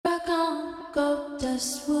gold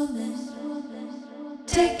dust woman,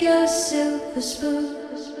 take your silver spoon,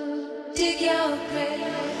 dig your grave.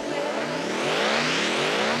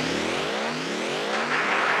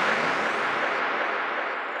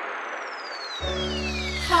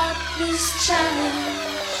 Heartless challenge,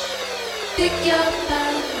 pick your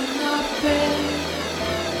path and not pray,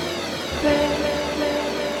 pray, pray,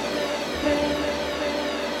 pray, pray.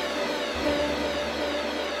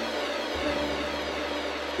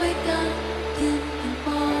 Wake up in the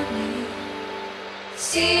morning,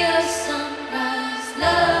 see a sunrise,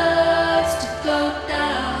 loves to go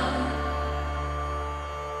down.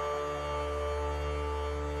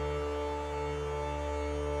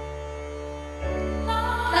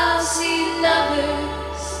 Lousy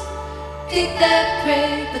lovers pick their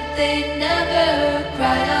prey, but they never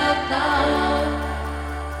cry out loud.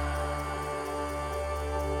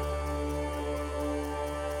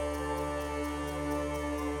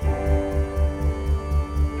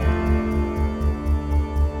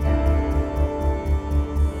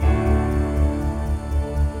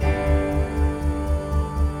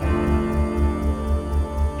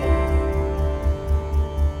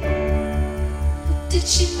 Did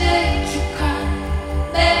she make you cry,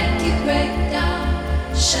 make you break down,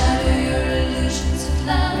 shatter your illusions of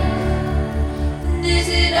love? And is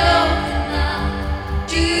it over now?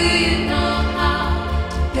 Do you know how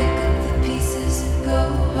to pick up the pieces and go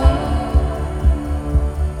home?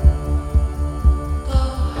 Go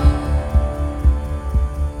home.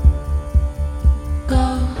 Go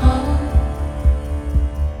home.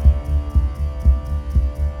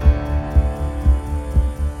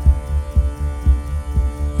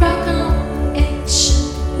 Rock on, ancient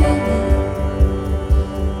woman,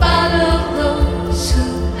 follow those who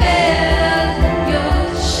held in your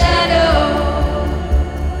shadow.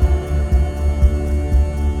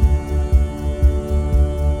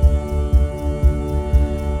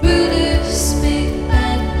 Rulers make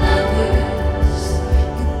bad lovers.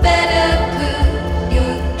 You better put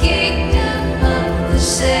your kingdom up for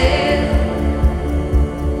sale.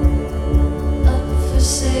 Up for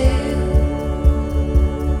sale.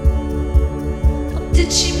 Did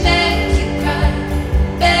she make you cry,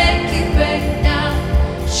 make you break down,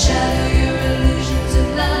 shatter your illusions of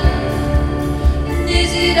love? And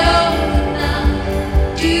is it over now?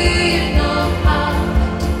 Do you know how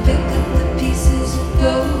to pick up the pieces and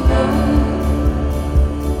go home?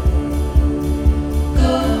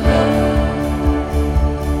 Go home.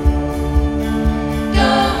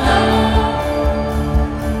 Go home.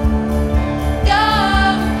 Go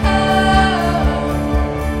home.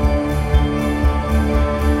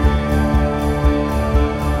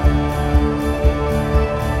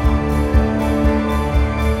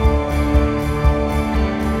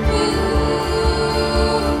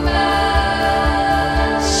 Ooh, my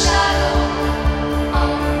shadow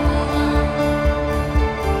on the wall.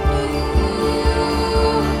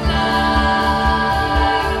 Ooh, like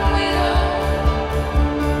widow.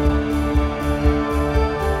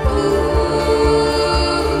 Ooh,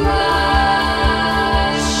 my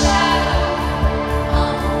shadow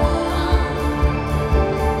on the wall.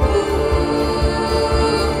 Ooh,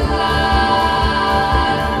 like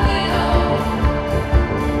widow.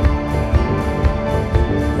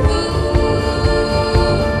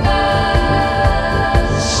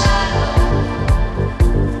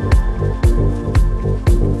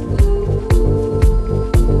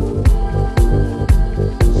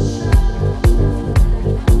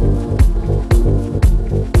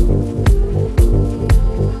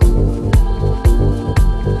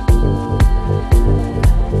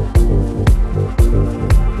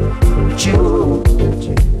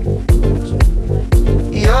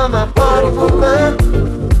 You're my party woman.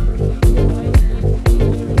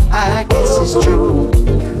 I guess it's true.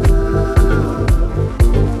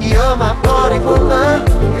 You're my party woman.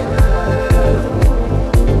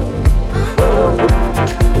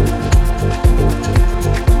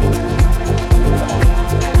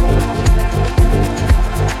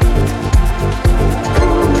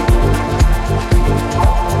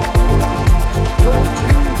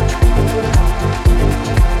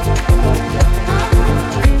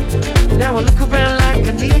 Now I look around like I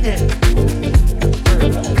need it.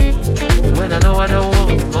 When I know I don't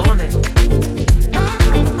want the morning.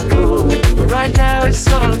 But right now it's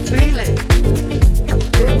all I'm feeling.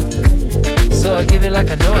 So I give it like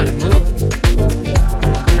I know how to move.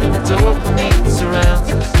 And the dopamine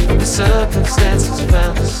surrounds us. The circumstances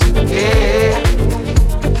found us. Yeah.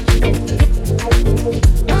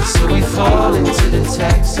 So we fall into the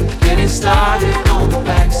taxi, getting started on the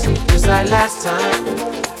backseat. Just like last time.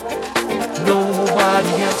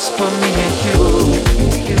 Nobody else but me and you.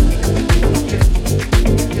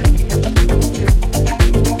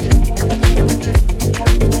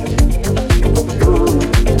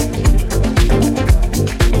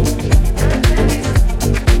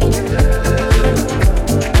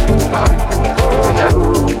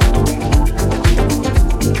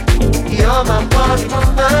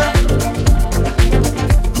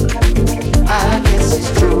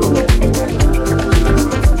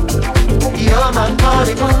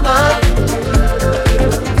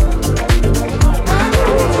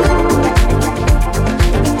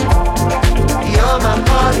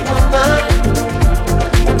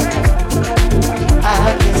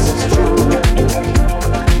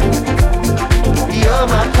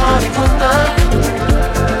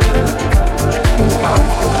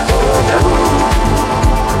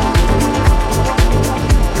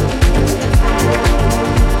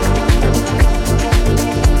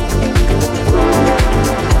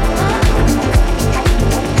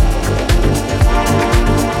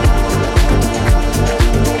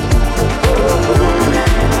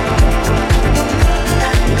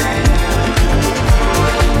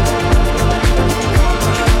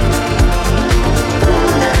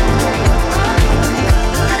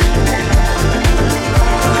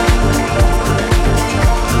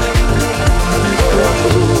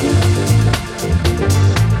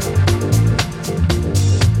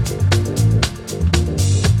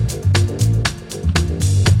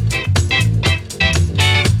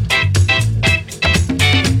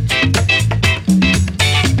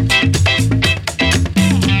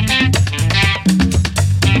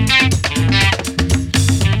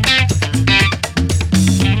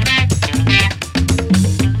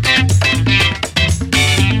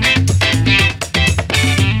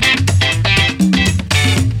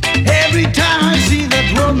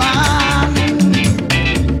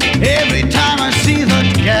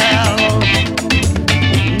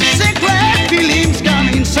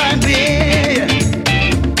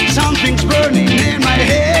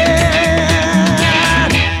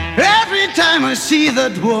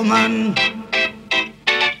 that woman.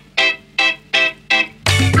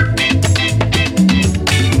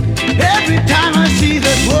 Every time I see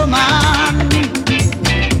that woman,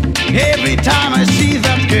 every time I see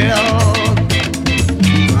that girl,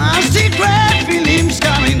 I see great feelings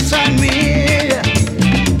come inside me.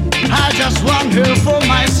 I just want her for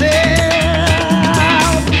myself.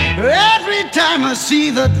 Every time I see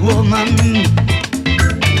that woman,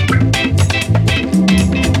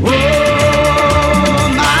 oh,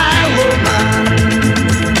 my woman,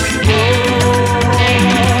 oh,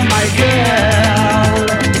 my girl,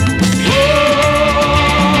 oh,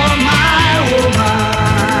 my woman,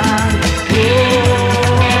 oh,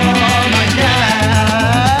 my girl.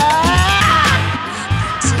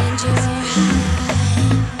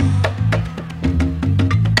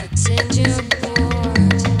 Pretend you're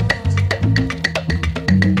bored.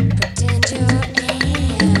 Pretend you're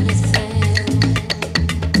anything,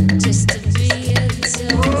 just to be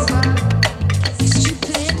observed. You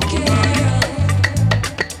stupid girl.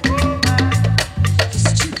 You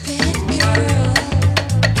stupid girl.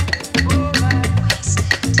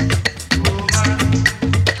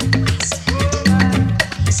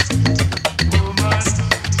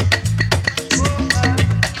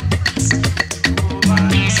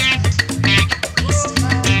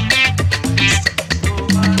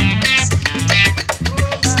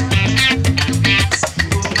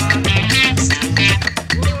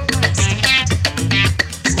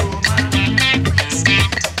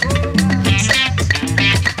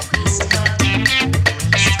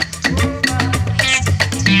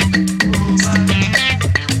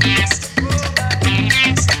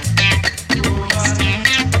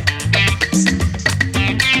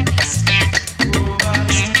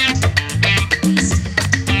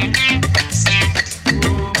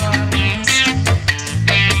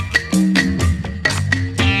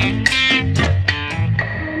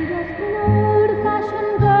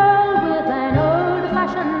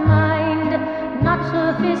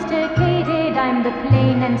 Sophisticated, I'm the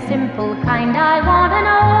plain and simple kind. I want an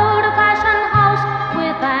old-fashioned house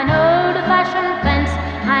with an old-fashioned fence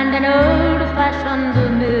and an old-fashioned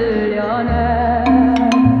millionaire.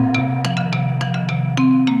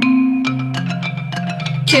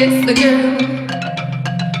 Kiss the girl,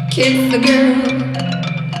 kiss the girl.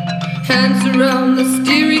 Hands around the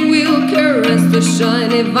steering wheel, caress the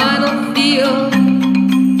shiny vinyl feel.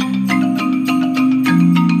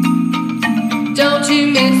 Don't you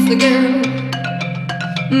miss the girl,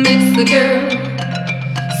 miss the girl.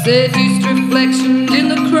 Seduced reflections in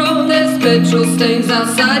the chrome, there's petrol stains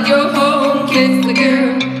outside your home. Kiss the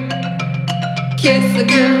girl, kiss the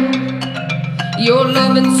girl. Your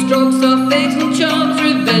loving strokes are fatal charms,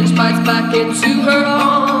 revenge bites back into her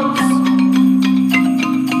arms.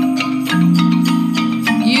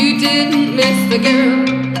 You didn't miss the girl,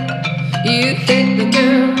 you hit the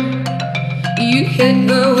girl. You hit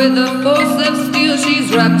her with a force of steel,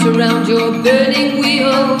 she's wrapped around your burning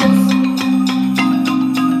wheels.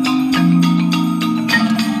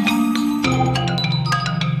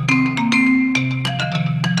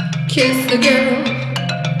 Kiss the girl,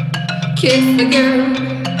 kiss the girl.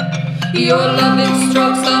 Your loving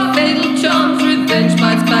strokes are fatal charms, revenge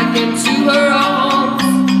bites back into her arms.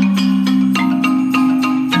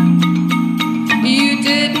 You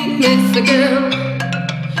didn't miss the girl,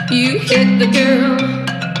 you hit the girl.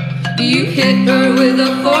 You hit her with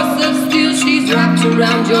a force of steel, she's wrapped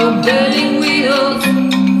around your burning wheels.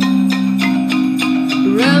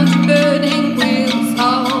 Round your burning wheels,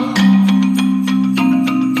 oh.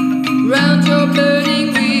 Round your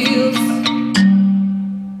burning wheels.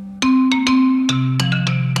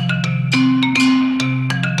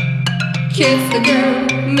 Kiss the girl,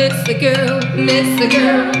 miss the girl, miss the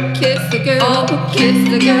girl. Kiss the girl, oh, kiss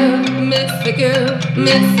the girl, miss the girl,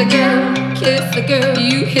 miss the girl. Kiss the girl,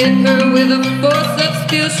 you hit her with a force of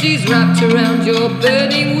steel, she's wrapped around your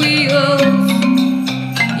burning wheels.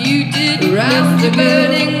 You didn't miss the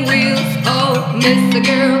burning wheels, oh, miss the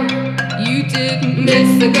girl. You didn't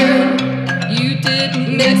miss the girl, you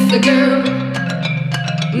didn't miss the girl,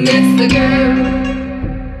 miss the girl.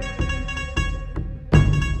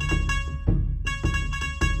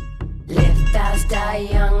 Die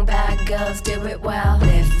young, bad girls do it well.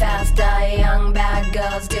 Live fast, die young, bad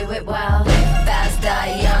girls do it well. Live fast,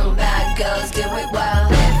 die young, bad girls do it well.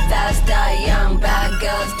 Live fast, die young, bad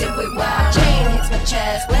girls do it well. My chain hits my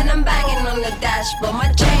chest when I'm banging on the dashboard.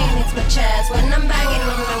 My chain hits my chest when I'm banging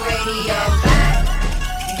on the radio. Back,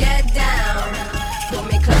 get down, pull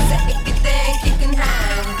me closer if you think you can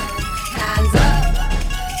hang. Hands up,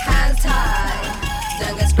 hands high.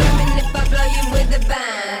 Don't go screaming if I blow you with a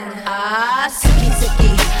bang. Ah,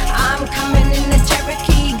 Suki, I'm coming in this cherry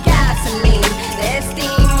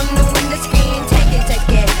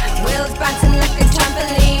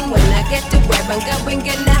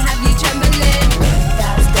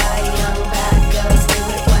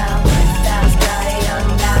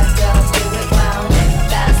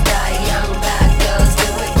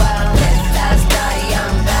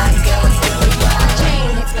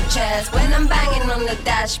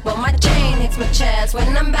dashboard. My chain hits my chest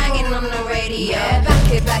when I'm banging on the radio. Yeah,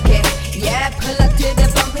 back it, yeah, pull up to the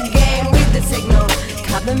bumper game with the signal.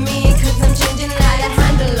 Cover me, cause I'm changing how to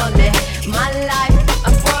handle on it. My life,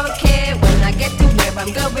 I broke it. When I get to where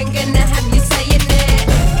I'm going, gonna have you saying it.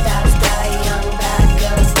 Fast die young bad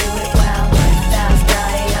girls do it well. Fast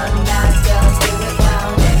die young bad girls do it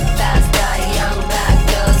well. Fast die young bad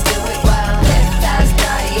girls do it well. Fast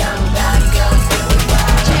die young bad girls do it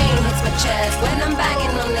well. Chain hits my chest when I'm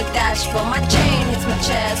banging on the dashboard. My chain hits my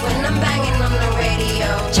chest when I'm banging on the radio.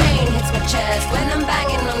 Chain hits my chest when I'm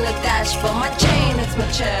banging on the dashboard. My chain hits my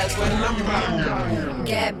chest when I'm banging.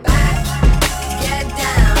 Get back, get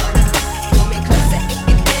down. Pull me closer if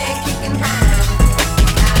you think you can hang.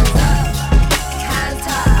 Hands up, hands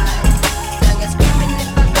high. Don't get screaming if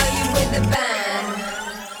I blow you with a bang.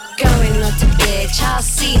 Going on to bitch, I'll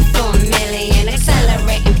see for a million.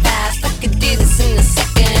 Accelerating fast, I could do this in a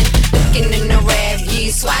second. Looking in the rear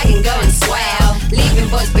view, swagging, going swell. Leaving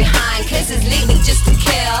boys behind, cause it's leaving just to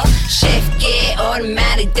kill. Shift gear,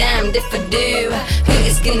 automatic, damned if I do. Who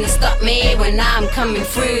is gonna stop me when I'm coming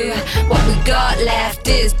through? What we got left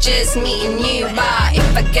is just me and you. But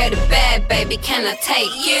if I go to bed, baby, can I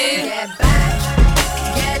take you? Get back,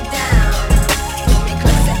 get down. Pull me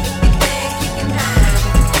closer if you think you can hang.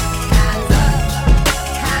 Hands up,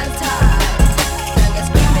 hands high. Don't get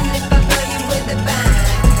screaming if I blow you with a bang.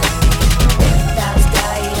 Fast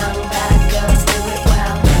die young bad girls do it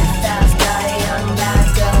well. Fast die young bad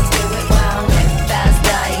girls do it well. Fast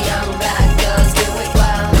die young bad girls do it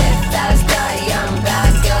well. Fast die young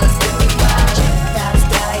bad girls do it well. Fast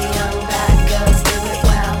die young bad girls do it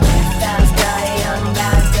well. Fast die young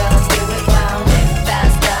bad girls do it well.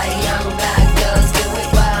 Fast die young bad girls do it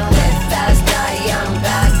well. Fast die young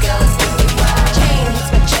bad girls do it well. Chain hits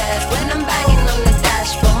my chest when I'm banging on the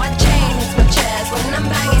dashboard. My chain hits my chest when I'm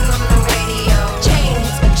banging on the radio. Chain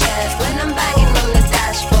hits my chest when I'm banging on the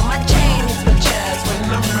dashboard. My chain hits my chest when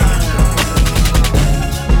I'm banging.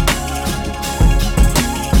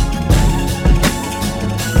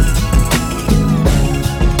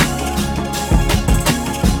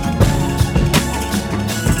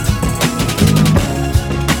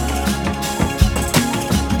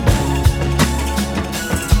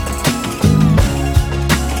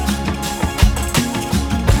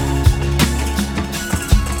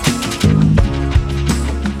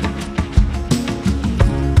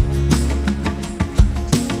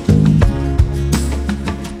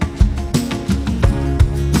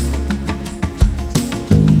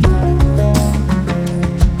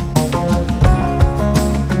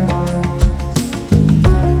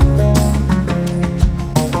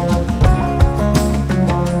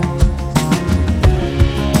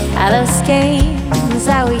 All those games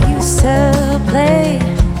that we used to play,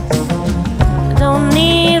 I don't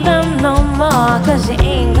need them no more, cause you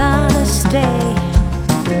ain't gonna stay.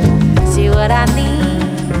 See what I need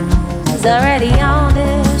is already on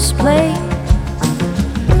display.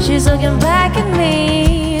 She's looking back at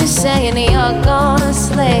me, saying you're gonna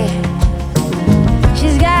slay.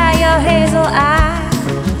 She's got your hazel eyes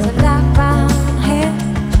and dark brown hair.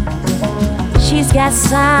 She's got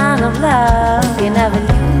sign of love you never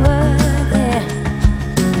knew were there.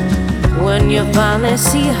 When you finally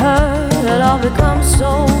see her, it all becomes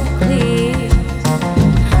so clear.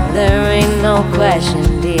 There ain't no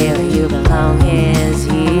question, dear, you belong here.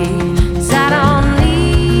 'Cause I don't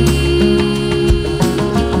need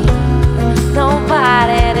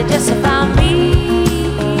nobody to justify me.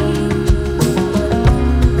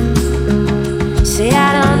 See, I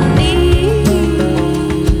don't need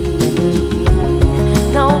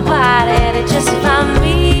nobody to justify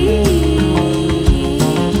me.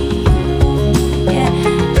 Yeah,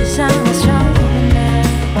 'cause I'm a strong woman now.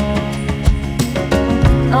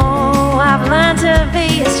 Oh, I've learned to be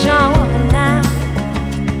a strong woman now.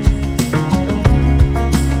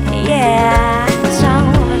 Yeah, I'm a strong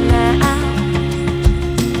woman now.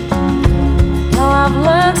 Oh, I've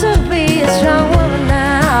learned to be a strong woman now.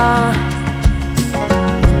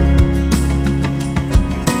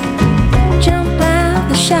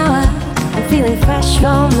 Shower, I'm feeling fresh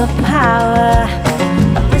from the power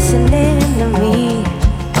of listening to me.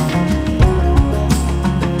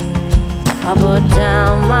 I put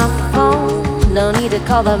down my phone, no need to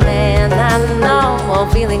call the man I know. I'm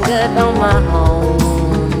feeling good on my own.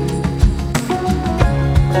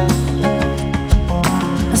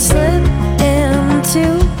 I slip into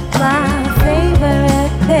my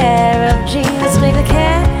favorite pair of jeans, make the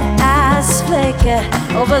cat eyes flicker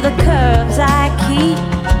over the curves I keep.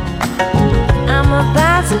 I'm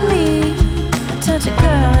about to leave, touch a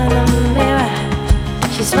girl in the mirror.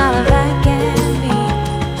 She's smiling back at me.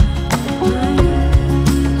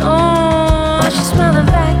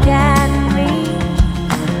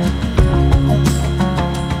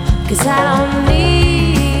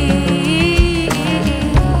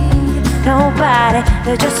 nobody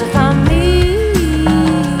to justify me.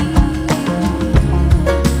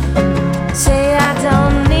 Say I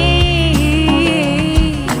don't need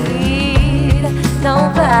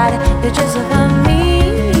nobody to justify me.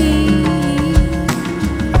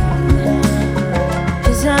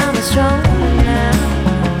 'Cause I'm a strong woman now.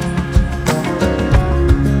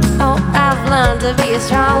 Oh, I've learned to be a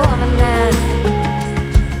strong woman now.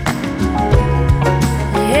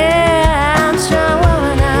 Yeah, I'm a strong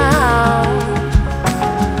woman now.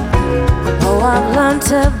 Oh, I've learned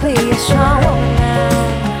to be a strong woman now.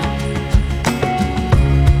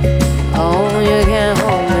 Oh, you can't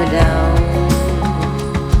hold me down.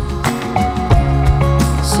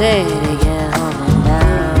 Say it again, hold me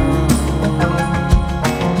down.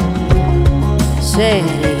 Say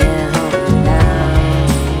it again, hold me down.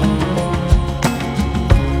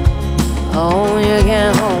 Oh, you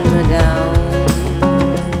can't hold me down.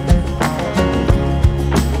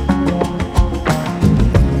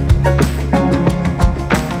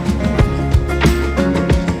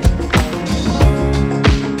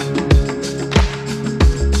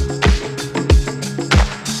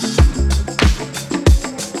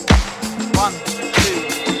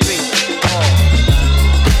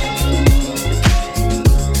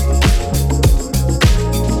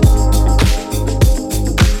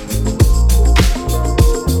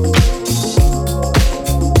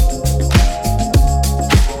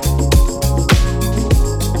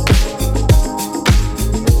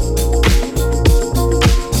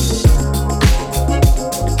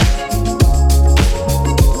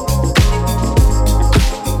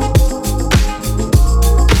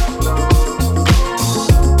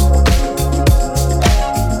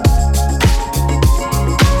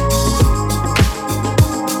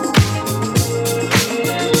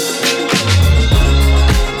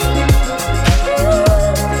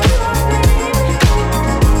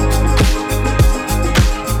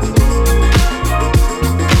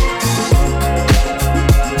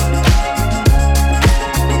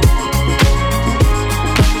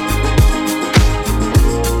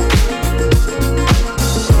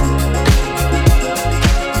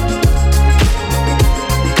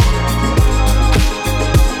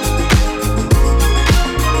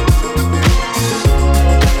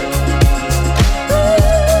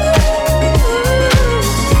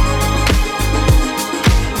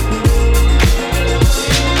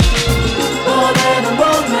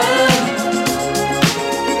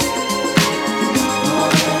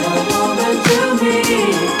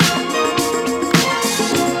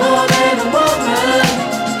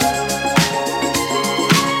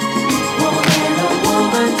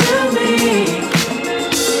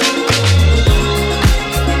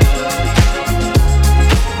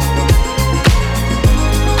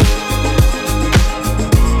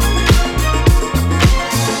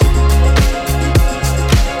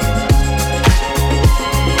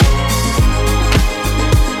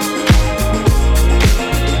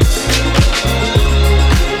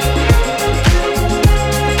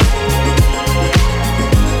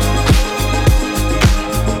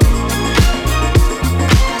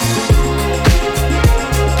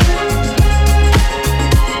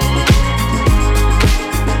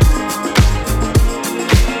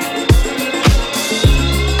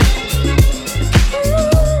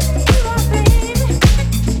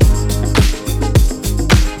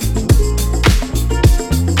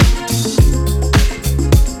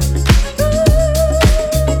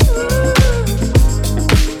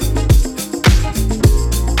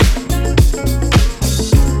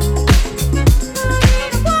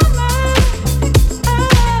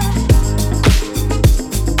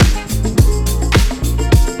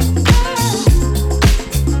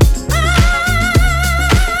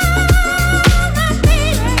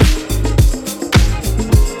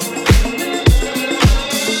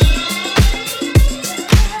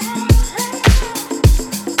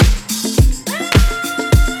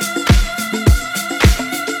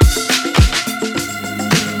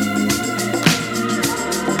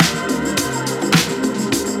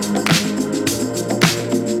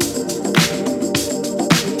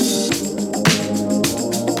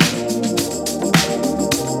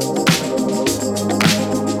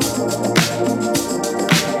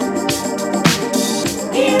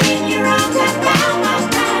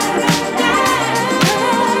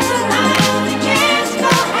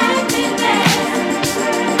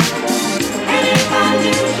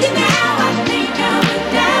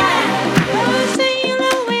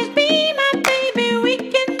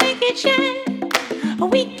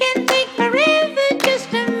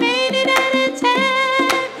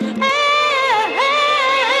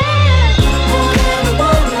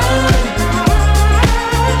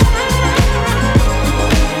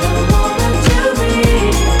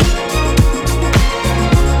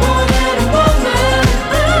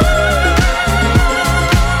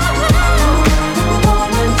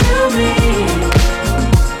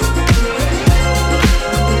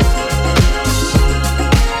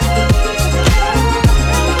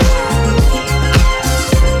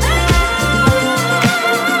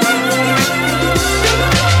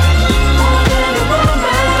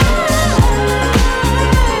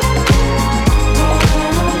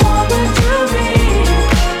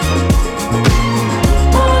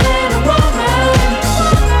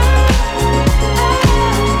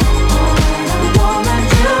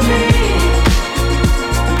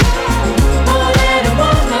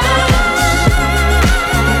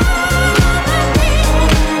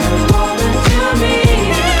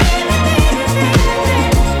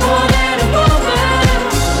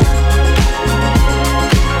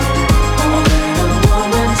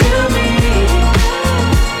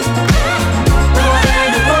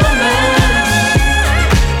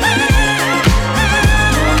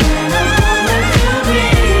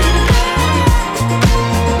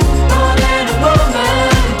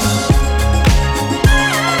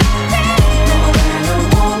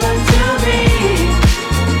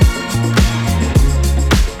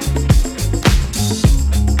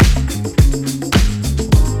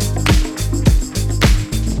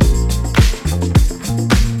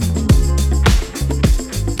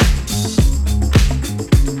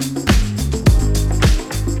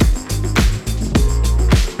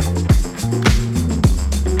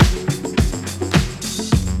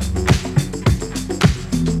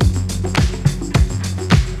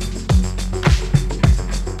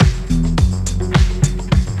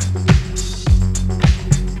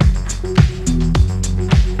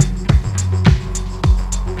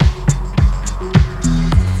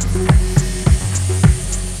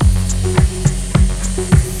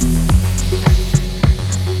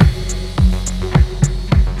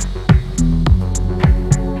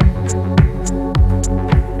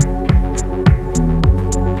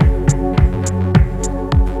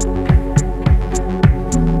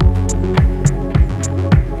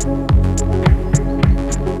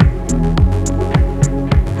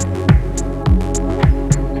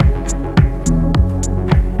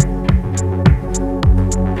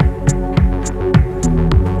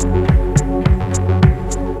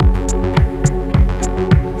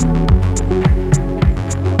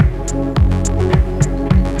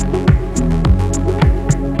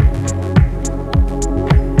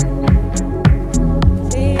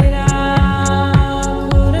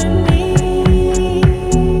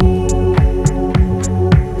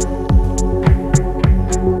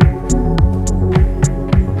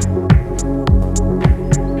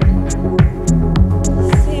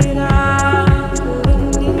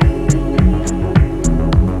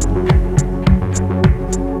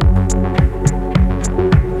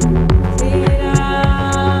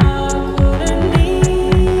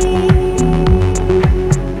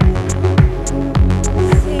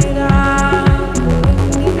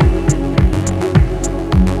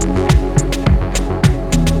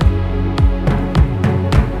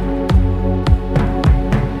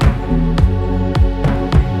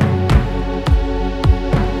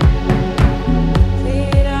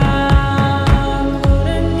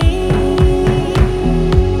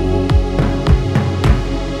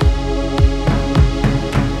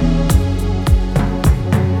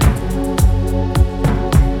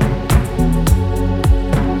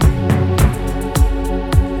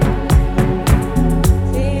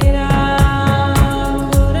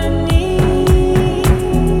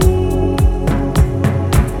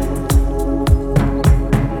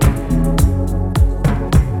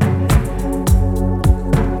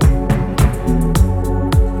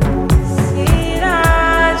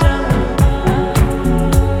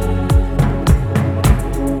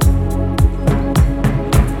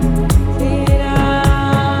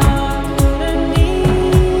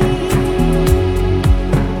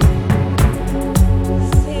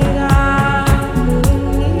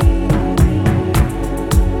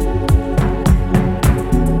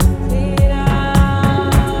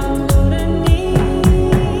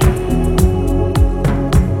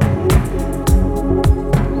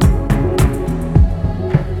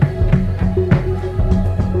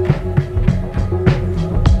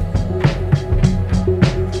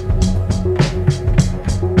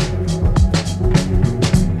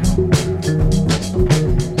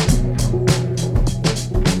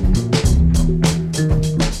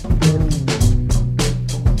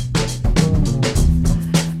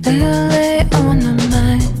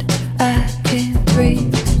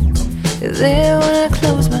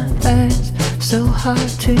 hard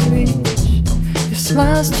to reach. Your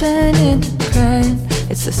smiles turn into crying,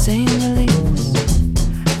 it's the same release.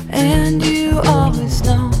 And you always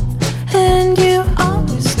know, and you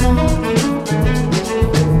always know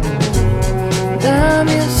that I'm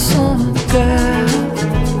your summer girl.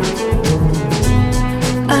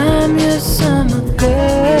 I'm your summer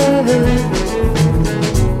girl.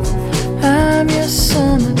 I'm your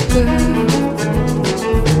summer girl.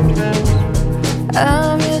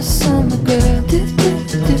 I'm your summer girl.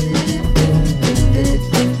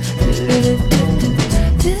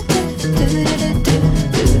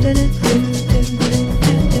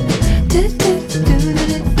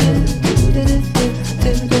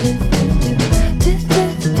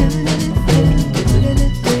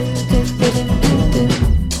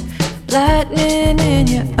 Lightning in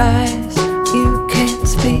your eyes, you can't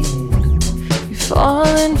speak. You're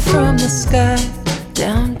falling from the sky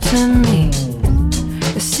down to me.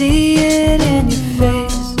 I see it in your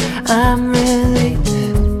face, I'm relief.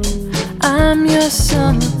 I'm your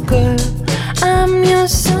summer girl, I'm your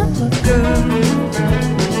summer girl.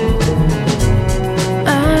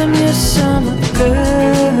 I'm your summer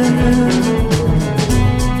girl.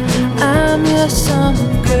 I'm your summer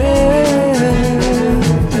girl.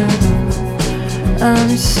 I'm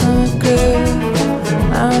your summer girl.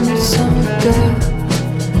 I'm your summer girl.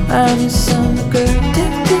 I'm your summer girl.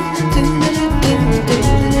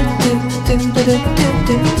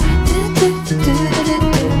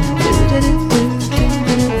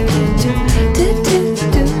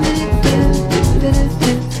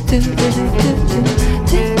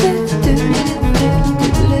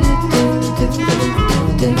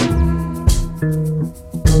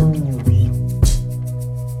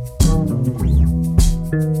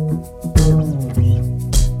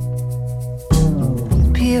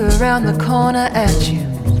 Around the corner at you,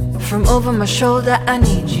 from over my shoulder I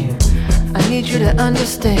need you to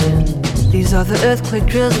understand. These are the earthquake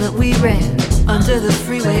drills that we ran under the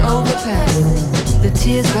freeway overpass. The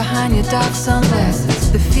tears behind your dark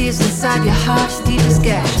sunglasses, the fears inside your heart's deepest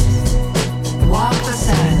gashes. Walk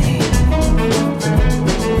beside me,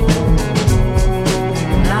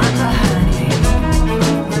 not behind me.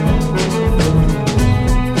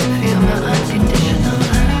 Feel my unconditional love.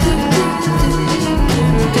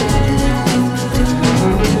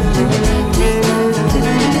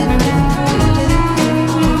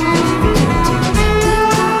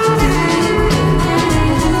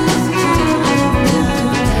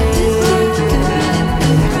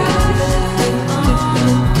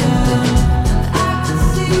 I can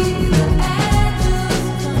see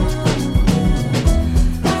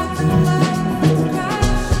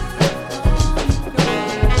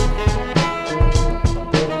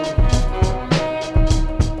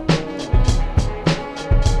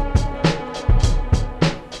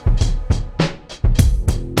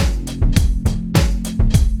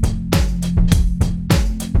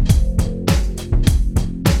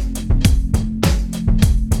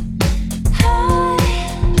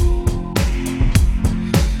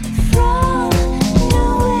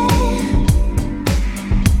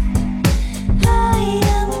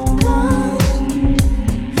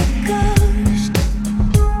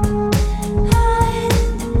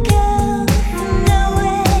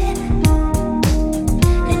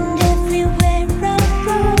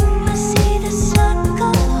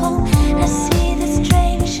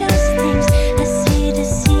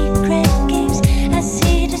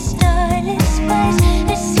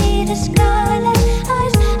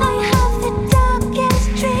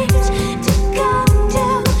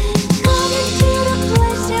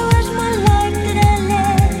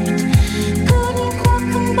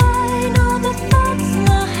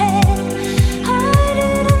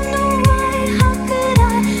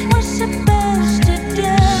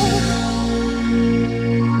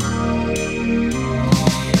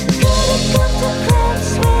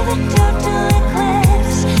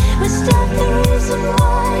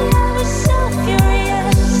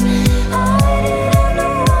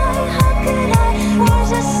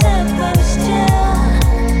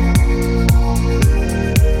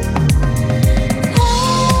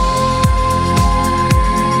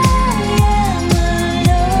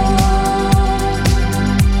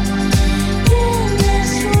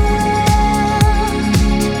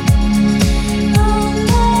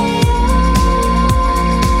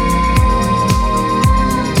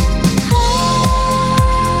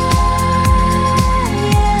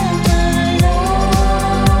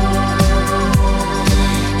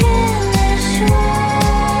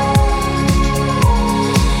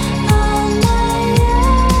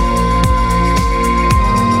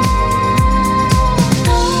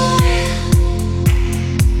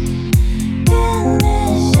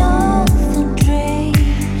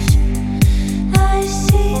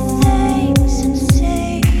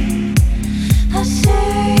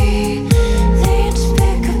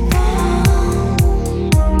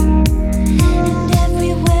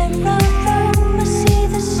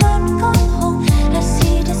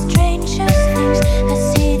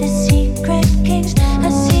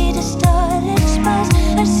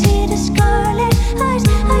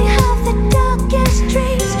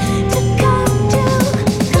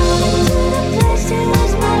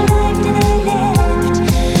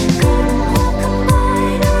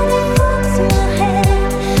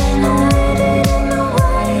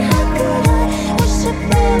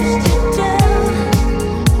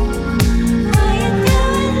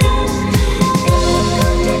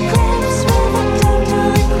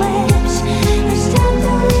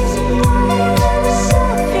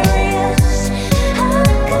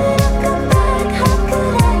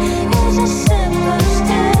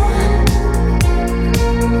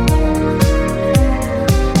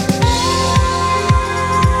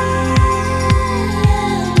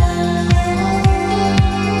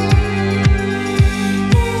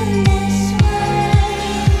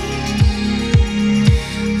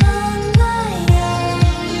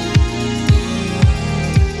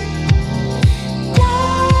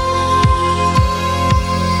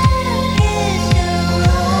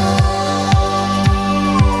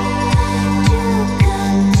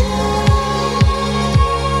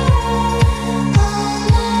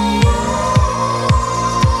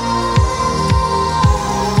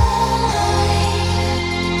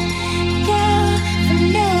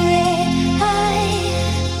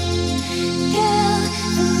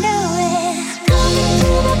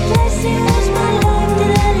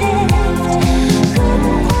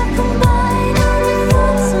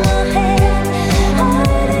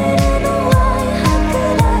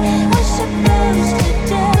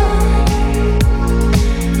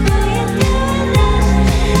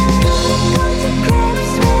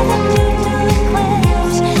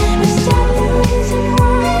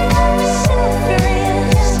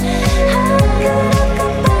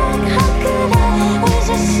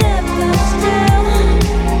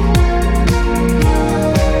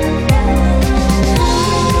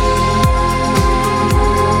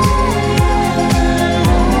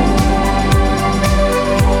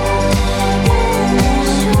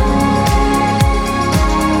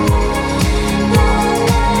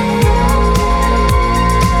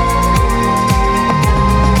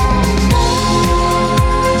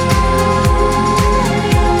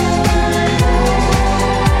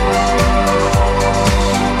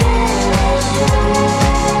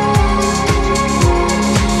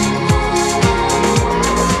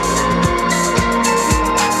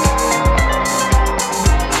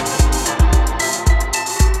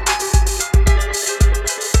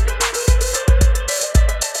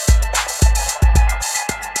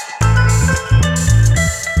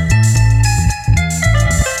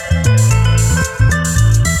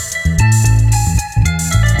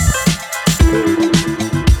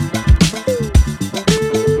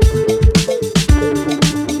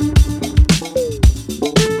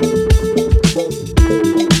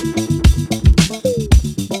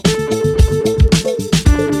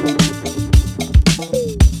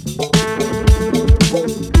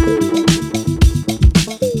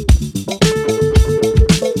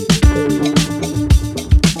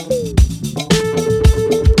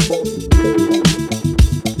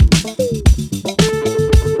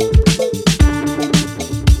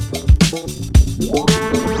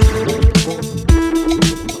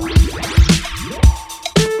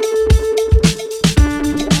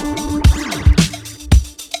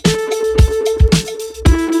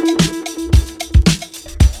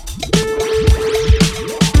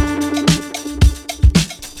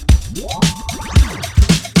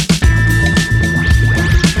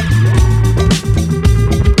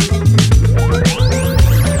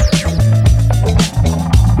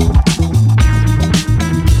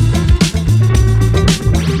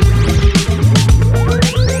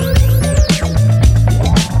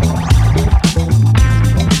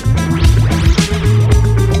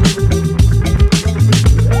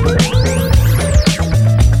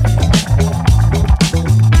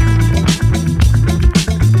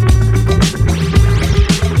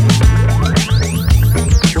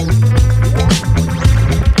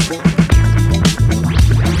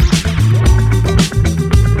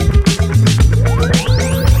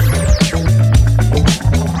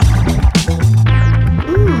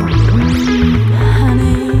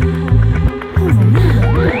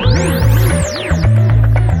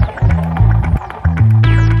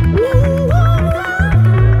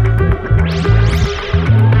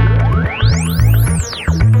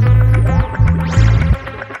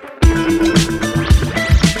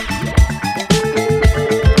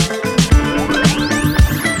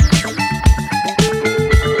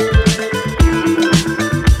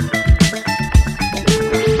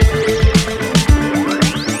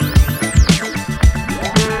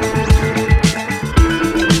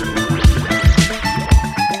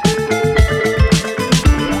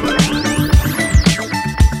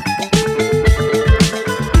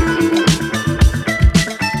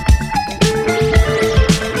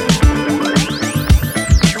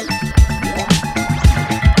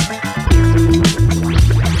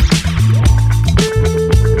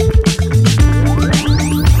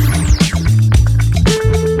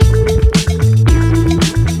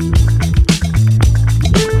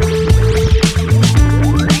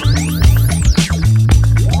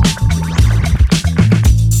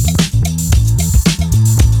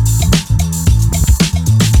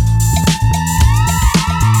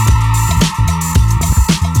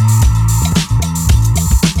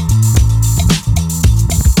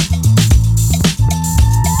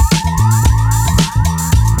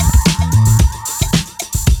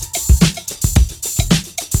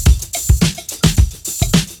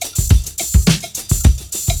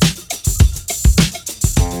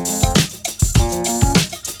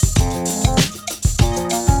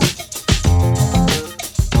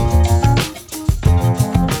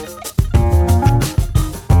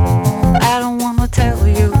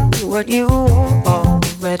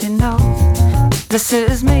This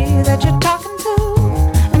is me that you're talking to,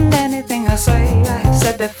 and anything I say I have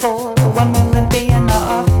said before. But when will it be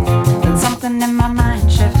enough? Then something in my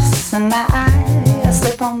mind shifts, and I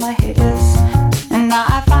slip on my hips, and now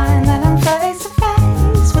I find that I'm face to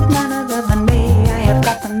face with none other than me. I have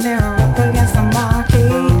got the mirror up against the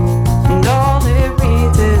marquee, and all it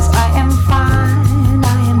reads is I am fine, I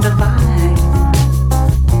am divine.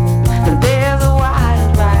 But there's a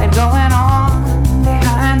wild ride going on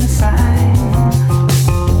behind the sign.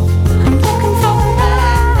 I'm looking for the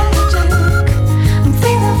magic, I'm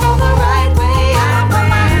feeling for the right way out of my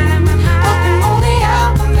mind. Looking only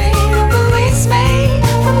out for me to release me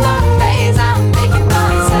from the maze I'm making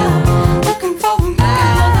myself. Looking for the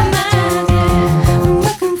magic, I'm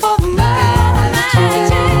looking for the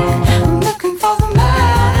magic, I'm looking for the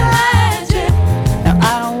magic. Now I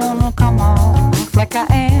don't wanna come off like I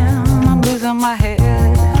am, I'm losing my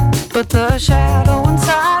head, but the shadow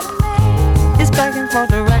inside of me is begging for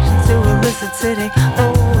directions to illicit city,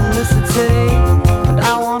 oh illicit city. But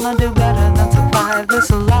I wanna do better than survive this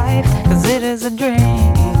life, cause it is a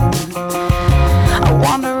dream. I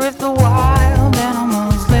wonder if the wild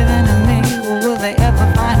animals living in me, will they ever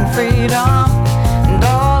find freedom? And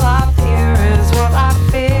all I fear is what I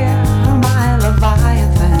fear, my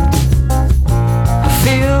Leviathan. I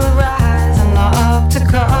feel it rising up to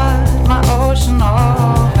cut my ocean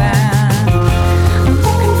open. I'm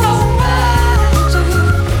looking for the magic,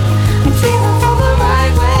 I'm feeling for the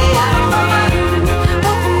right way out of my mind.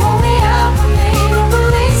 Looking only out for me to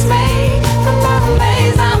release me from the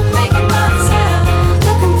maze I'm making myself.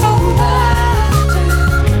 Looking for the magic,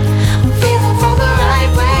 I'm feeling for the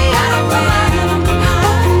right way out of my mind.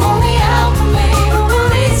 Looking only out for me to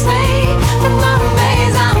release me from the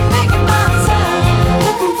maze I'm making myself.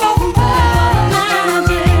 Looking for the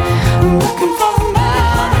magic, I'm looking for the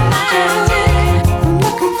magic, I'm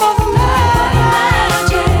looking for the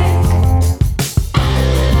magic.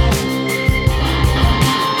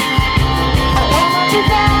 I wanna do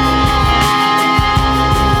that.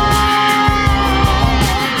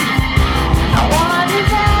 I wanna do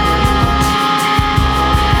that.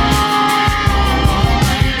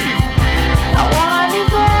 I wanna do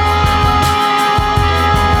that.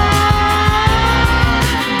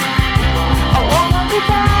 I wanna do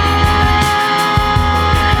that.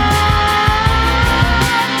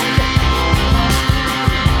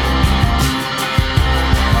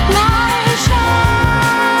 My shadow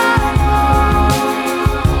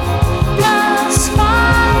must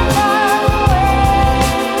find a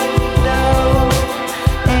window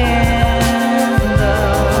in the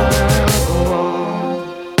wall.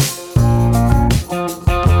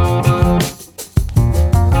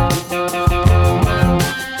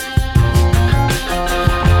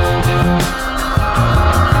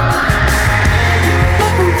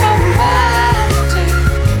 Looking for the magic,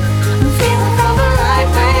 I'm feeling for the right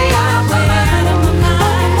way out of my mind.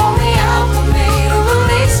 Looking only out for me to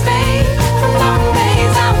release me from the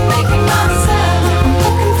maze I'm making myself.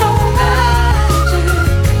 Looking for the magic,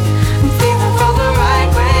 I'm feeling for the right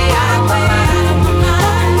way out of my mind.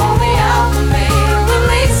 Looking only out for me to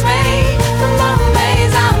release me from the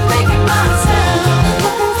maze I'm making myself.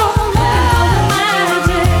 Looking for the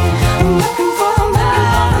magic, I'm looking for the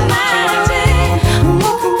magic, I'm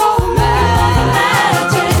looking for the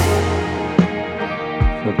magic.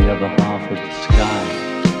 For the other half of the sky.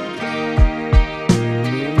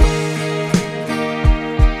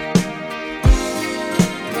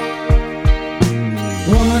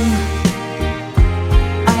 Woman,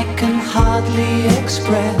 I can hardly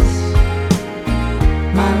express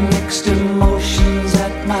my mixed emotions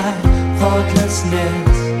at my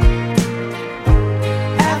thoughtlessness.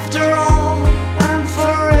 After all, I'm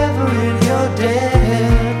forever in your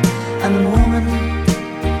debt. And woman,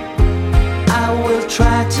 I will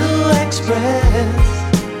try to express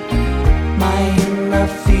my inner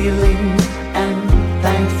feelings and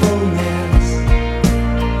thankfulness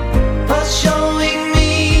for showing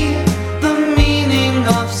me the meaning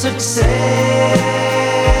of success.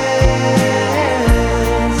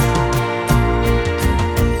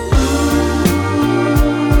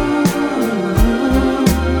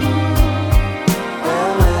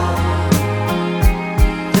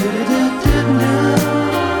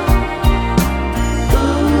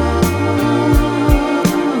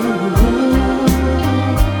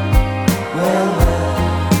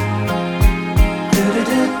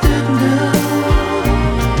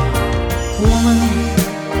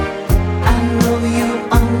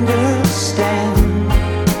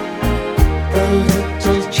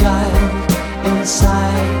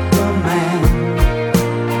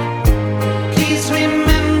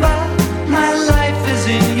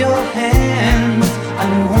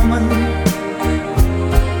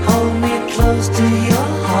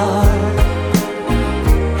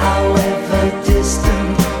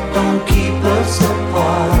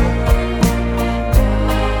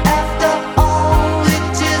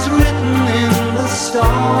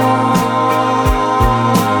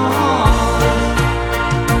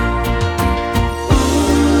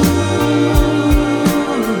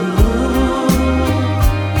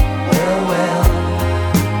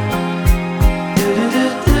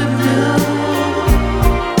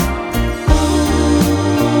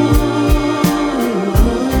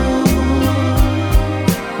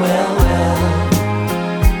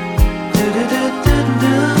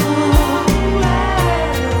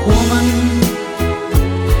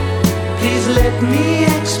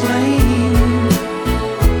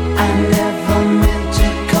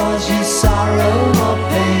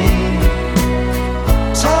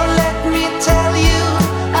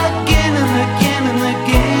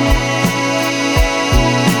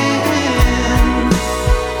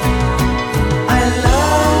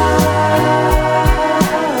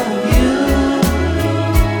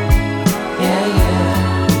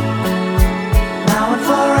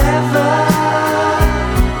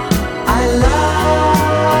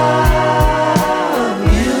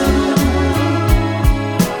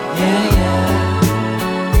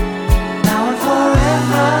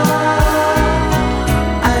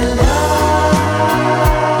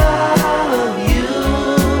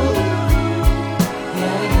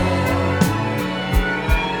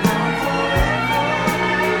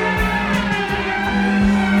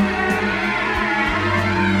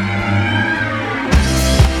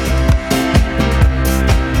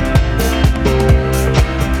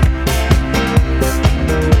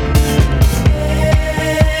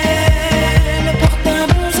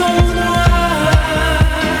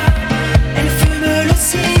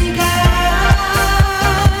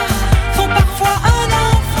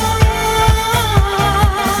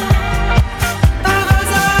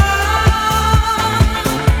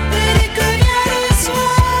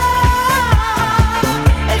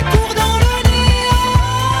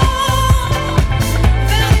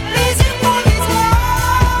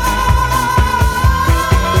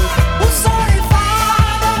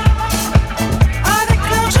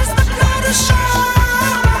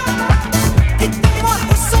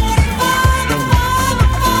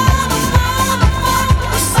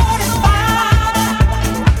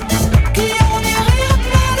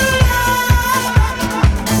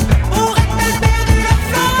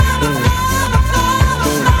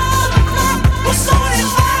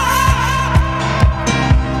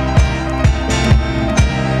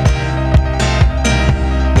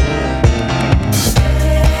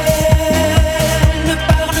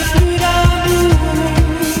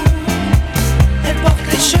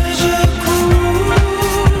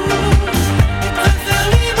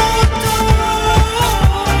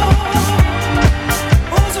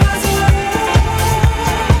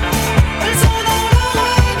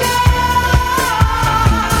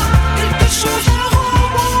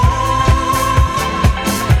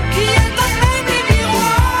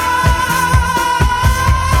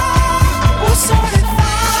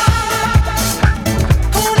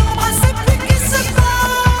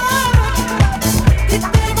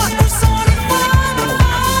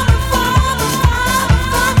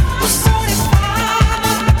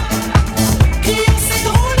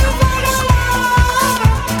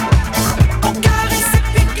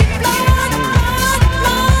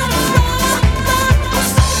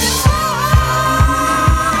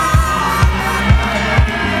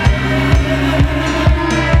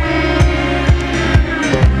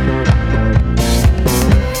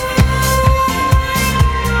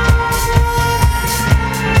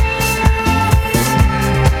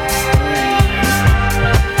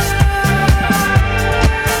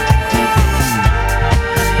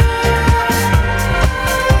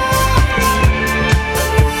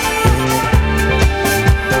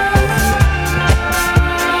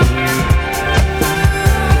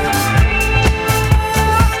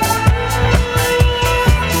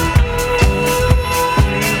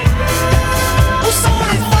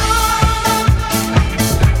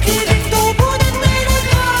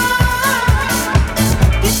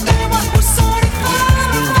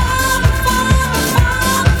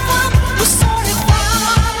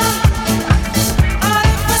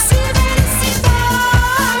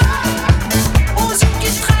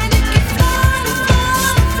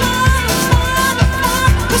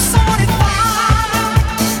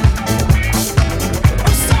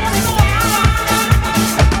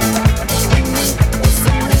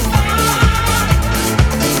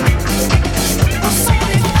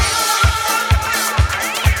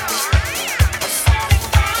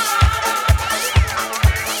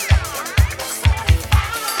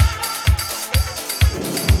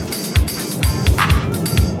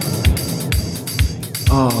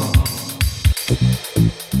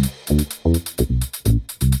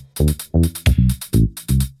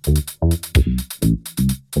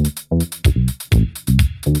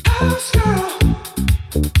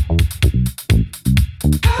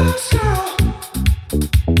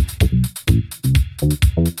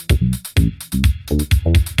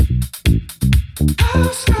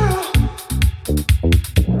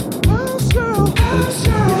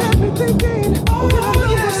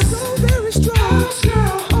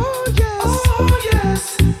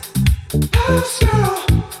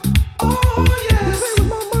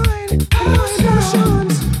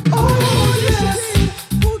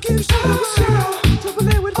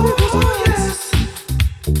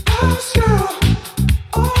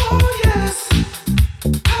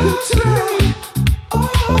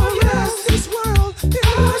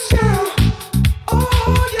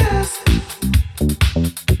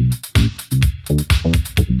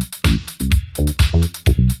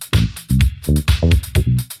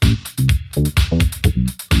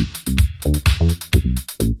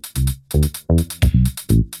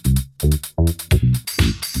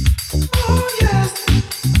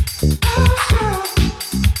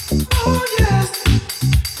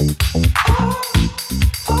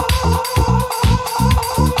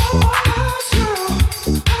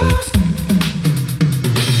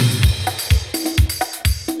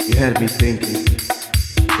 had me thinking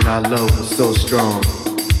that our love was so strong.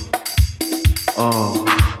 Oh,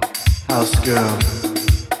 house girl,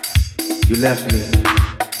 you left me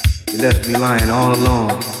lying all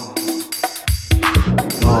alone.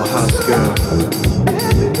 Oh, house girl,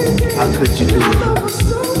 how could you do it?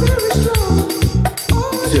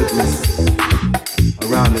 You took me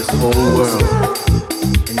around this whole world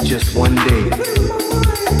in just one day.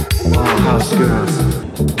 Oh, house girl.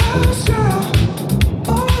 House girl,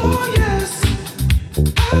 oh yes.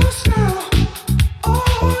 House girl,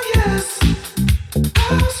 oh yes.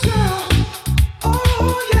 House girl,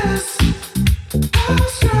 oh yes.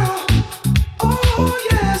 House girl, oh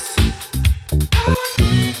yes. House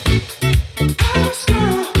girl, house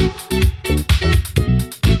girl,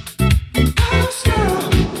 house girl.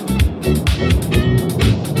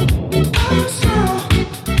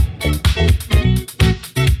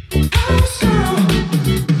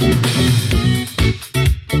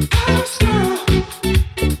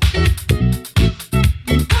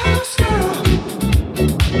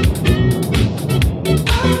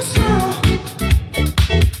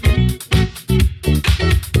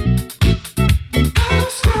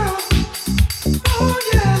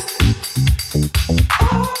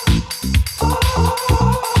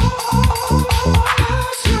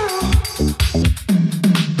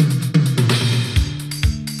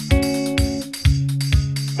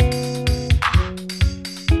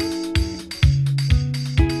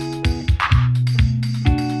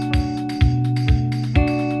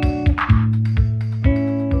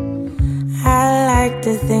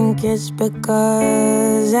 It's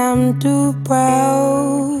because I'm too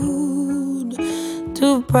proud,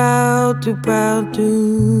 too proud, too proud,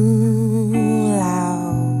 too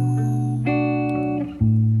loud.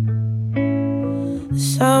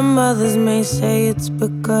 Some others may say it's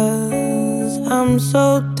because I'm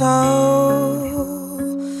so tall,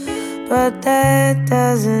 but that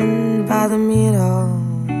doesn't bother me at all.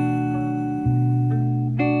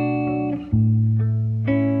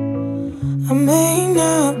 I may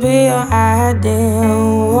not be your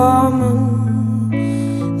ideal woman,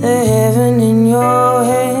 the heaven in your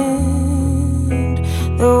hand,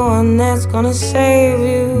 the one that's gonna save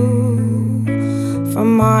you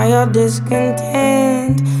from all your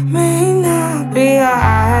discontent. May not be your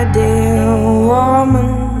ideal woman,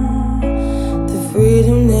 the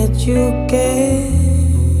freedom that you get.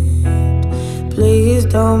 Please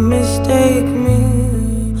don't mistake me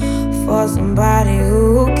for somebody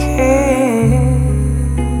who cares.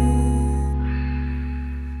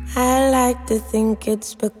 I like to think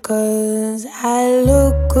it's because I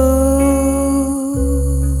look good,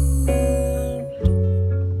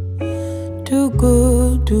 too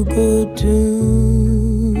good, too good,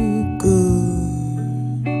 too good.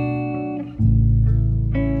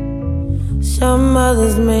 Some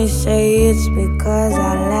others may say it's because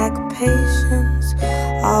I lack patience,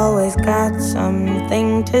 always got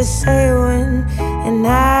something to say when you're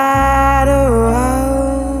not around.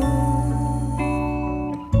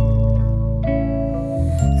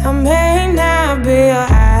 I may not be your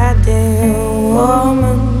ideal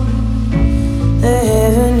woman, the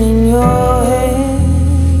heaven in your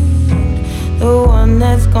hand, the one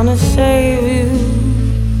that's gonna save you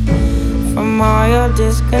from all your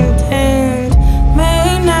discontent.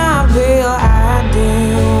 May not be your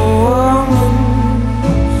ideal woman,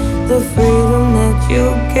 the freedom that you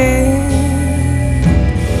get.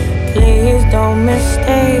 Please don't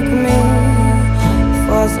mistake me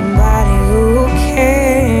for somebody who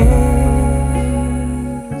cares.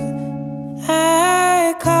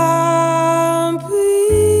 I can't pretend,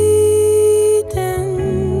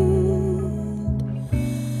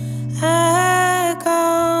 I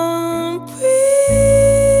can't pretend,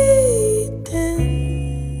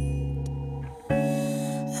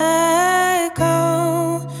 I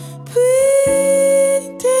can't pretend.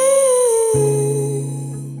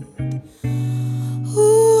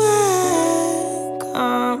 Ooh, I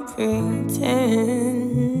can't pretend.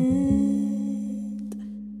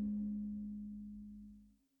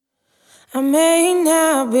 I may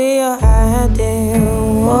not be your ideal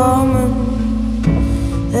woman,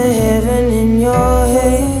 the heaven in your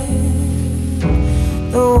head,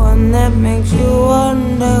 the one that makes you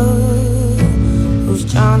wonder whose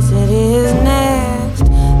chance it is next.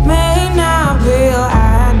 May not be your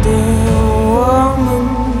ideal woman,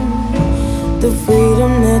 the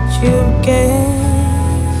freedom that you get.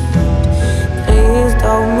 Please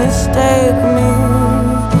don't mistake me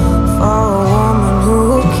for a woman who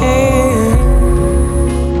cares.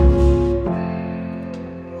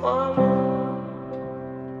 Woman,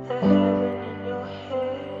 the heaven in your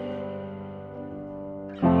head.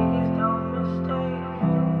 Please don't mistake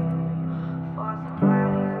me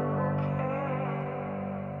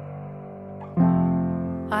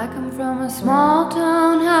come from a small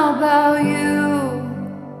town, how about you?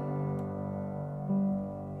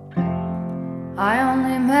 I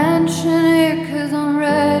only mention it 'cause I'm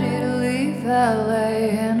ready to leave LA,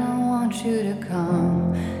 and I want you to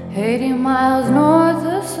come. 80 miles north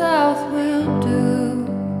or south will do.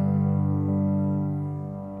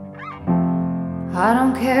 I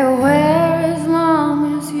don't care where, as long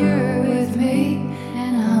as you're with me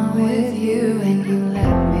and I'm with you, and you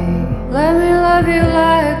let me love you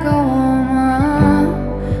like a woman.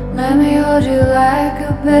 Let me hold you like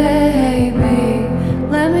a baby.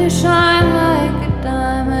 Let me shine like a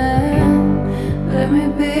diamond. Let me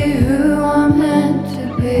be who I'm meant to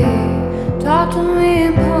be. Talk to me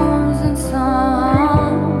in poems and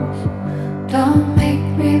songs. Don't make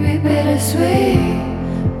me be bittersweet.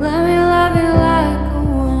 Let me love you like a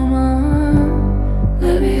woman.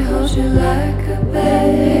 Let me hold you like a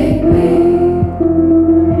baby.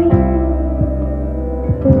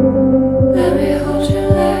 Let me hold you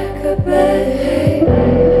like a baby.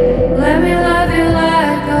 Let me love you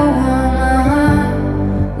like a woman.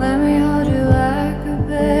 Let me hold you like a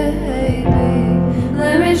baby.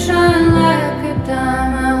 Let me shine like a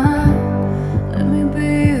diamond. Let me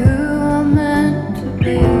be who I'm meant to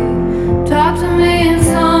be. Talk to me in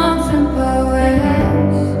songs and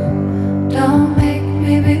poets. Don't make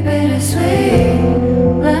me be bittersweet.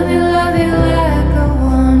 Let me love you like a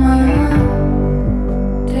woman.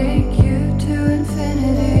 Take you to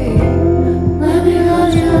infinity. Let me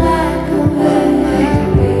hold you like a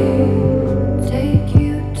baby. Take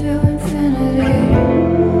you to infinity.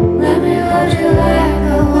 Let me hold you like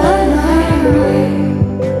a woman.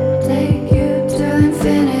 Take you to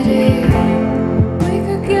infinity. We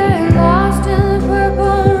could get lost in the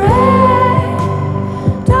purple rain.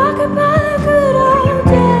 Talk about the good old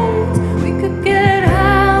days. We could get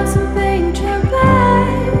house and paint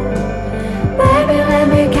champagne. Baby, let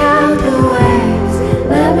me count the ways.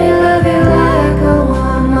 Let me love you like a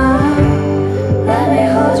woman. Let me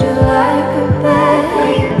hold you like a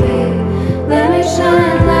baby. Let me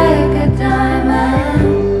shine like a diamond.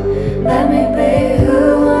 Let me be who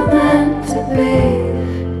I'm meant to be.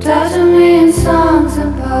 Talk to me in songs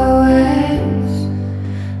and poets.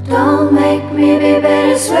 Don't make me be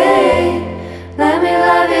bittersweet. Let me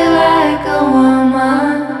love you like a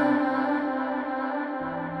woman.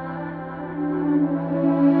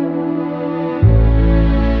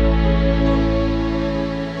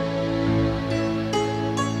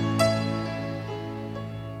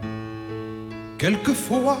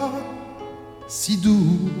 Quelquefois si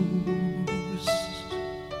douce,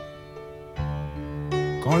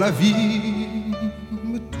 quand la vie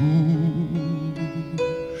me touche,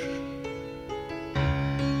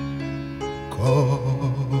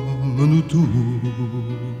 comme nous tous,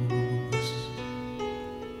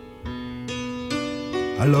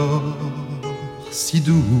 alors si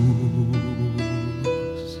douce,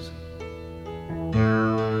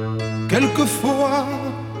 quelquefois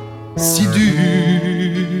si dure,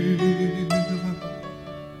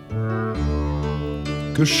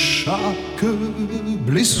 que chaque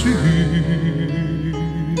blessure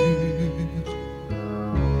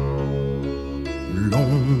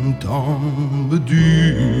longtemps me dure,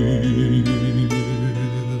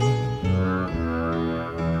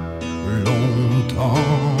 longtemps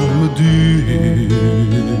me dure.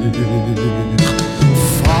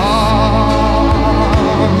 Femme,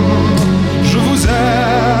 je vous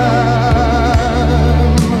aime,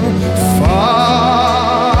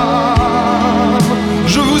 femme,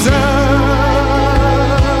 je vous aime.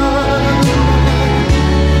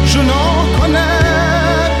 Je n'en connais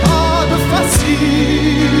pas de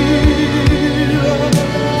facile,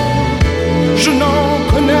 je n'en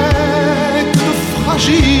connais que de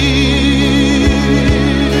fragile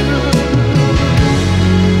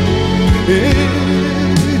et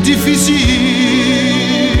difficile.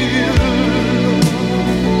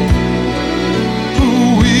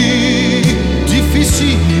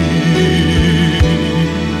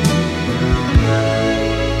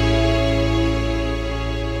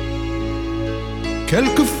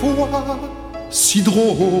 Quelquefois si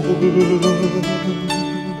drôle,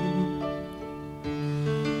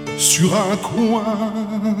 sur un coin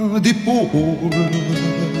d'épaule.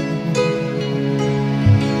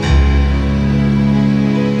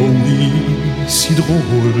 Oh oui, si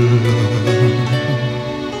drôle.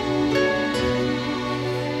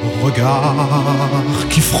 Regard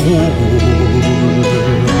qui frôle.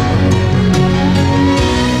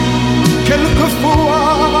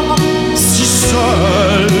 Quelquefois si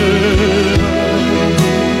seul,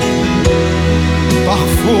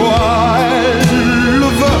 parfois elles le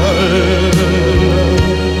veulent.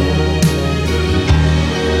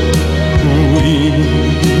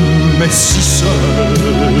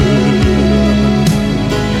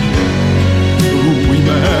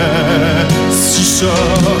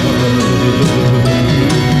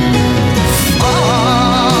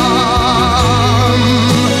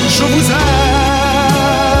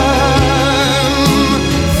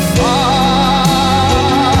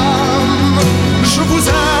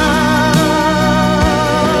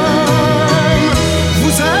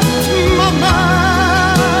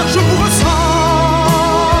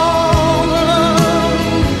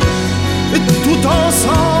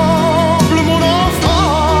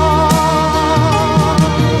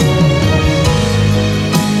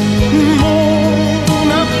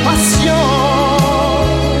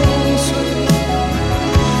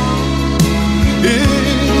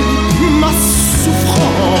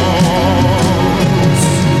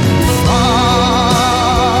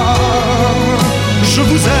 je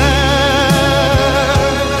vous aime,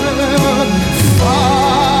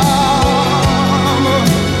 femme,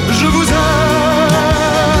 je vous aime.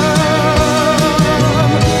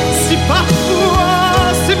 Si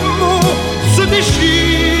parfois ces mots se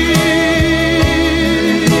déchirent,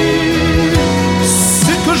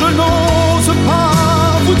 c'est que je n'ose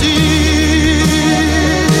pas vous dire.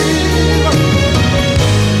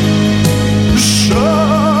 Je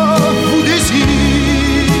vous désire,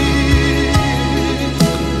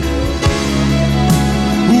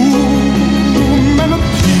 ou même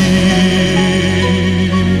pire,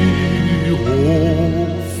 aux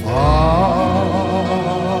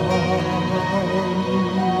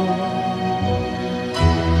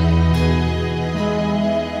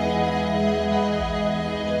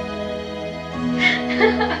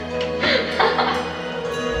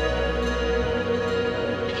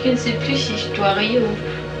Je ne sais plus si je dois rire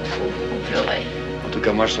ou pleurer. En tout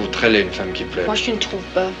cas, moi, je trouve très laid une femme qui pleure. Moi, je ne trouve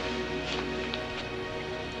pas.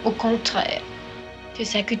 Au contraire, c'est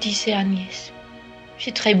ça que disait Agnès.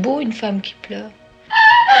 C'est très beau une femme qui pleure.